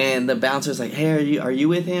 And the bouncer's like, hey, are you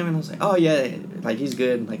with him? And I was like, oh yeah, like he's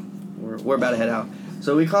good. Like we're about to head out.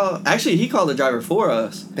 So he called the driver for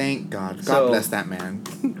us. Thank God. God bless that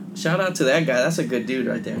man. Shout out to that guy. That's a good dude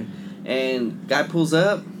right there. And guy pulls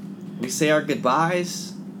up. We say our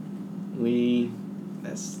goodbyes.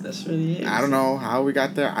 That's really it. I don't know how we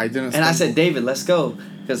got there. I didn't. And I said, David, let's go,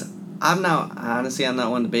 because I'm not one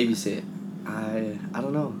to babysit. I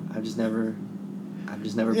don't know. I've just never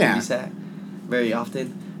babysat very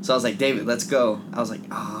often. So I was like, David, let's go. I was like,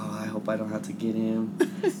 oh, I hope I don't have to get him.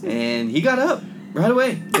 And he got up right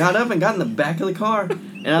away. Got up and got in the back of the car.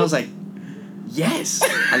 And I was like, yes,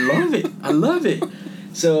 I love it.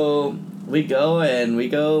 So we go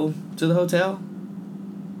to the hotel.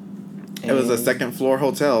 It was a second floor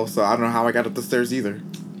hotel, so I don't know how I got up the stairs either.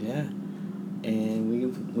 Yeah.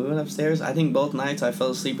 And we went upstairs. I think both nights I fell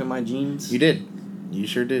asleep in my jeans. You did. You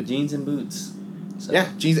sure did. Jeans and boots. So. Yeah,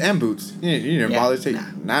 jeans and boots. You didn't bother to take...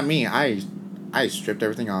 Nah. Not me. I stripped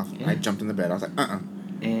everything off. Yeah. I jumped in the bed. I was like,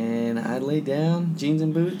 And I laid down, jeans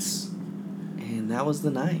and boots, and that was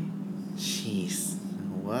the night. Jeez.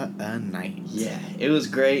 What a night. Yeah, it was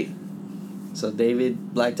great. So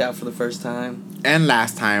David blacked out for the first time. And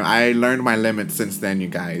last time. I learned my limits since then, you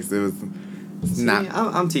guys. It was...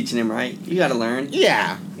 I'm teaching him right. You gotta learn.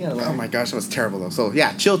 Yeah. You gotta learn. Oh my gosh, that was terrible though. So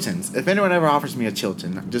yeah, Chiltons. If anyone ever offers me a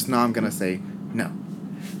Chilton, just know I'm gonna say no.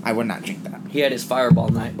 I would not drink that. He had his Fireball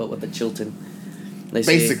night, but with a Chilton.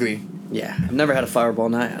 Basically. Yeah, I've never had a Fireball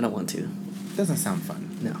night. I don't want to. Doesn't sound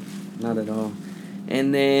fun. No, not at all.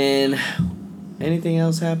 And then, anything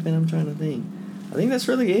else happened? I'm trying to think. I think that's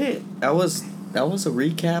really it. That was a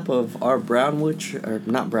recap of our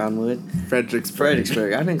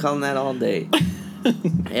Fredericksburg. I've been calling that all day.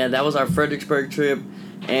 Yeah, that was our Fredericksburg trip,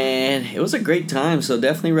 and it was a great time. So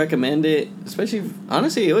definitely recommend it. Especially,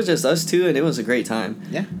 honestly, it was just us two, and it was a great time.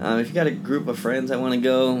 Yeah. If you got a group of friends that want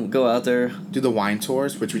to go out there. Do the wine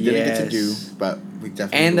tours, which we didn't get to do, but we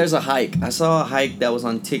definitely. And there's a hike. I saw a hike that was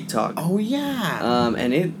on TikTok. Oh yeah.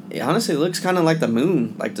 And it honestly looks kind of like the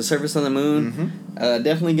moon, like the surface of the moon. Mm-hmm.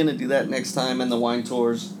 Definitely gonna do that next time, and the wine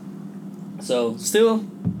tours. So still,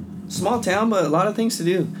 small town, but a lot of things to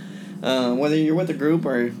do. Whether you're with a group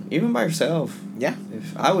or even by yourself. Yeah.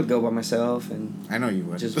 If I would go by myself and I know you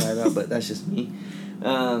would. Just vibe out, but that's just me.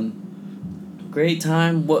 Great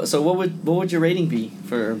time. What would your rating be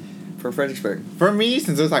for Fredericksburg? For me,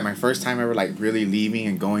 since it was like my first time ever like really leaving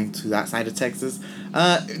and going to that side of Texas,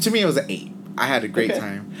 to me it was an 8. I had a great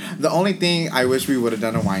time. The only thing I wish we would have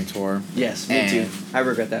done a wine tour. Yes, me too. I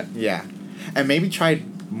regret that. Yeah, and maybe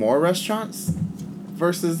tried more restaurants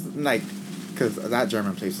versus like. Because that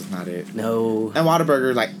German place was not it. No. And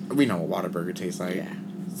Whataburger, like, we know what Whataburger tastes like. Yeah.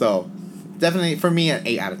 So, definitely, for me, an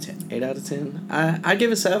 8 out of 10. 8 out of 10. I'd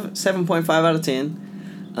give it 7.5 out of 10.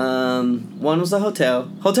 One was the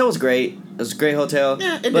hotel. Hotel was great. It was a great hotel.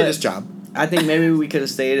 Yeah, it did its job. I think maybe we could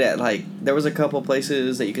have stayed at, like, there was a couple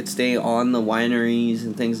places that you could stay on the wineries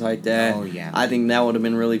and things like that. Oh, yeah. I think that would have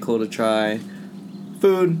been really cool to try.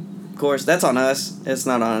 Food. Of course, that's on us. It's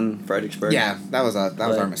not on Fredericksburg. Yeah, that was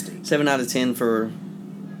our mistake. 7 out of 10 for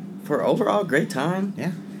overall great time.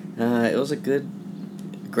 Yeah. It was a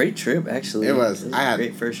great trip actually. It was. I had a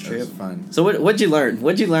great first trip. It was fun. So what'd you learn?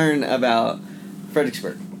 What'd you learn about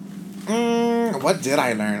Fredericksburg? What did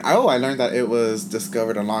I learn? Oh, I learned that it was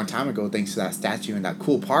discovered a long time ago thanks to that statue and that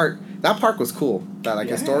cool park. That park was cool. That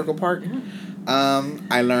historical park. Yeah.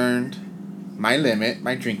 I learned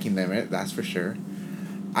my drinking limit, that's for sure.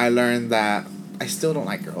 I learned that I still don't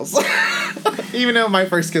like girls. Even though my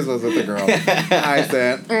first kiss was with a girl. I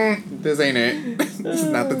said, this ain't it. This is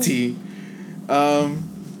not the tea.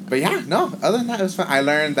 But yeah, no. Other than that, it was fun. I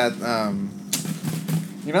learned that,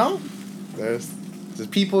 There's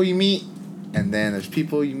people you meet, and then there's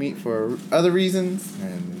people you meet for other reasons,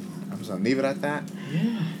 and I'm just gonna leave it at that.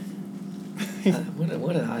 Yeah.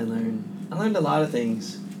 What did I learn? I learned a lot of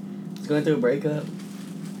things. I was going through a breakup.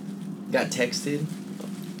 Got texted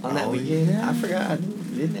on that weekend. Yeah. I forgot. I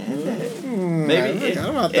didn't add that. Maybe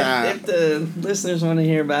if the listeners want to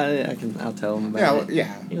hear about it, I'll tell them about it.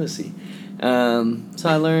 Yeah. You'll see. So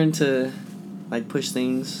I learned to push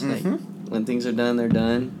things. Like when things are done, they're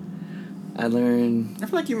done. I feel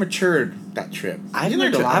like you matured that trip. I've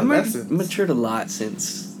matured a lot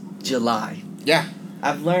since July. Yeah.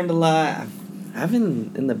 I've learned a lot. I've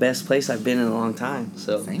been in the best place I've been in a long time.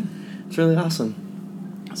 So it's really awesome.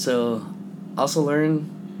 So also learn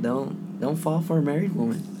don't fall for a married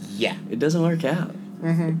woman. Yeah. It doesn't work out.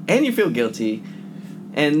 And you feel guilty.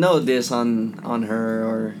 And no diss on her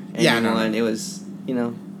or anyone. Yeah, no. It was,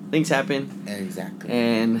 things happen.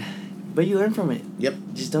 Exactly. But you learn from it. Yep.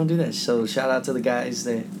 Just don't do that. So shout out to the guys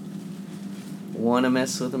that want to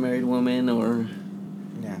mess with a married woman or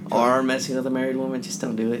are messing with a married woman. Just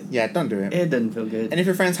don't do it. Yeah, don't do it. It doesn't feel good. And if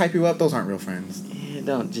your friends hype you up, those aren't real friends. Yeah,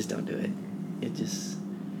 don't do it. It just...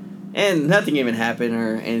 And nothing even happened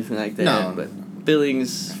or anything like that. No. But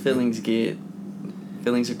feelings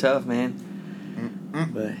are tough, man.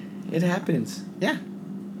 But it happens. Yeah.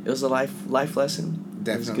 It was a life lesson.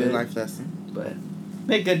 Definitely a life lesson. But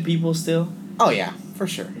make good people still. Oh, yeah. For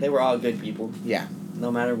sure. They were all good people. Yeah. No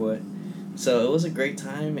matter what. So it was a great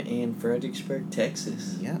time in Fredericksburg,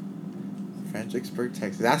 Texas. Yeah. Fredericksburg,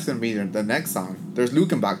 Texas. That's going to be the next song. There's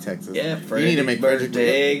Lukenbach, Texas. Yeah, Fredericksburg,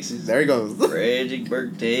 Texas. There he goes.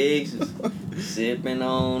 Fredericksburg, Texas. Sipping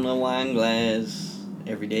on a wine glass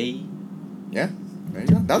every day. Yeah. There you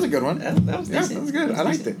go. That was a good one. That was decent. Yeah, that was good. I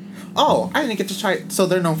liked it. Oh, I didn't get to try it. So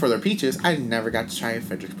they're known for their peaches. I never got to try a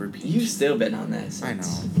Fredericksburg peach. You've still been on that since. I know.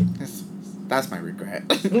 That's my regret.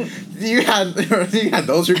 you had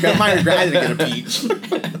those regrets. My regret, I didn't get a peach.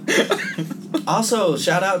 Also,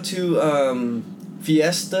 shout out to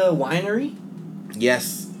Fiesta Winery.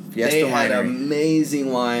 Yes, Fiesta They Winery. had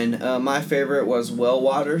amazing wine. My favorite was Well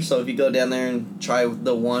Water. So if you go down there and try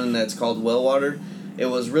the one that's called Well Water, it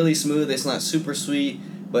was really smooth. It's not super sweet,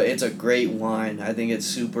 but it's a great wine. I think it's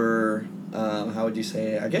super, how would you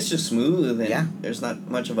say it? I guess just smooth. And there's not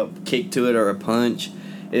much of a kick to it or a punch.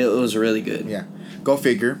 It was really good. Yeah. Go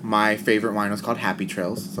figure. My favorite wine was called Happy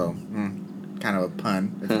Trails. So, kind of a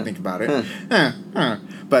pun if you think about it.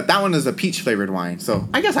 But that one is a peach-flavored wine. So,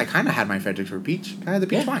 I guess I kind of had my Fredericksburg peach. I had the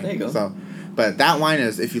peach wine. There you go. So, but that wine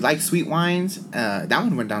is, if you like sweet wines, that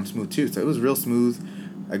one went down smooth too. So, it was real smooth.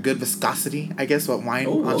 A good viscosity, I guess what wine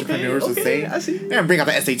entrepreneurs would say. I see. Yeah, bring out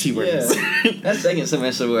the SAT words. Yeah. That's second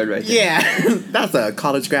semester word right there. Yeah, that's a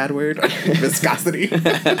college grad word, viscosity.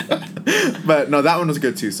 But no, that one was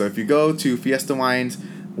good too. So if you go to Fiesta Wines,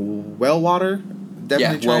 Well Water,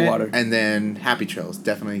 definitely try it. And then Happy Trails,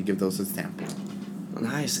 definitely give those a sample.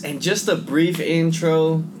 Nice. And just a brief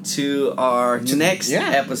intro to our next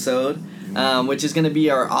episode, which is going to be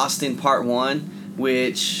our Austin Part 1,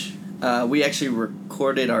 which... we actually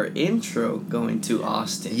recorded our intro going to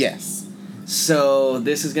Austin. Yes. So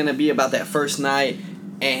this is going to be about that first night,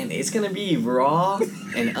 and it's going to be raw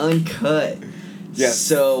and uncut. Yes.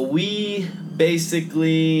 So we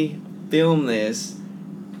basically filmed this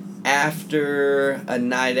after a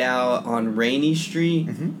night out on Rainy Street,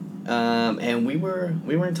 and we were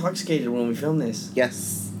intoxicated when we filmed this.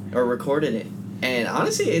 Yes. Or recorded it. And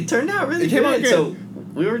honestly, it turned out really good. So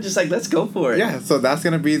we were just like, let's go for it. Yeah, so that's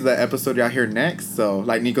going to be the episode y'all hear next. So,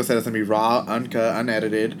 like Nico said, it's going to be raw, uncut,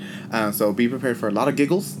 unedited. So, be prepared for a lot of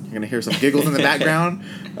giggles. You're going to hear some giggles in the background.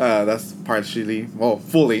 That's partially,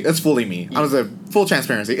 it's fully me. I was full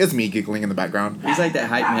transparency. It's me giggling in the background. He's like that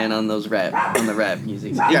hype man on the rap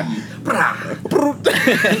music. Yeah.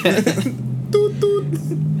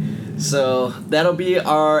 So, that'll be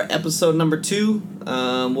our episode number 2.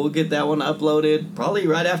 We'll get that one uploaded probably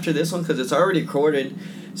right after this one because it's already recorded.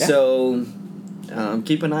 Yeah. So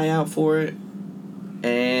keep an eye out for it.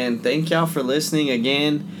 And thank y'all for listening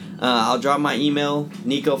again. I'll drop my email,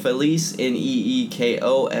 NeekoFeliz,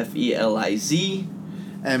 NeekoFeliz.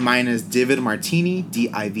 And mine is DividMartini,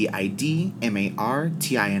 DividMartini,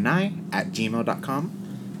 @gmail.com.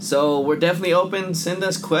 So we're definitely open. Send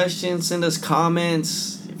us questions, send us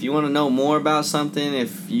comments. If you want to know more about something,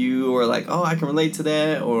 if you are like, I can relate to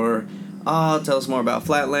that, or tell us more about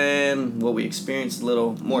Flatland, what we experienced a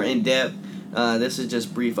little more in depth. This is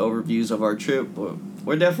just brief overviews of our trip.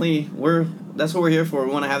 That's what we're here for.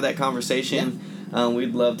 We want to have that conversation. Yeah.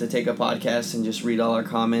 We'd love to take a podcast and just read all our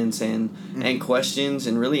comments and questions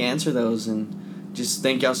and really answer those. And just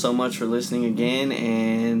thank y'all so much for listening again.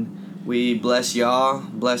 And we bless y'all,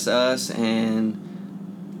 bless us,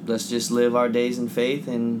 and let's just live our days in faith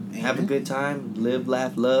and Amen. Have a good time. Live,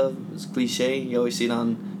 laugh, love. It's cliche. You always see it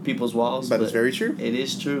on people's walls. But it's very true. It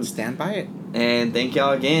is true. Stand by it. And thank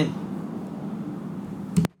y'all again.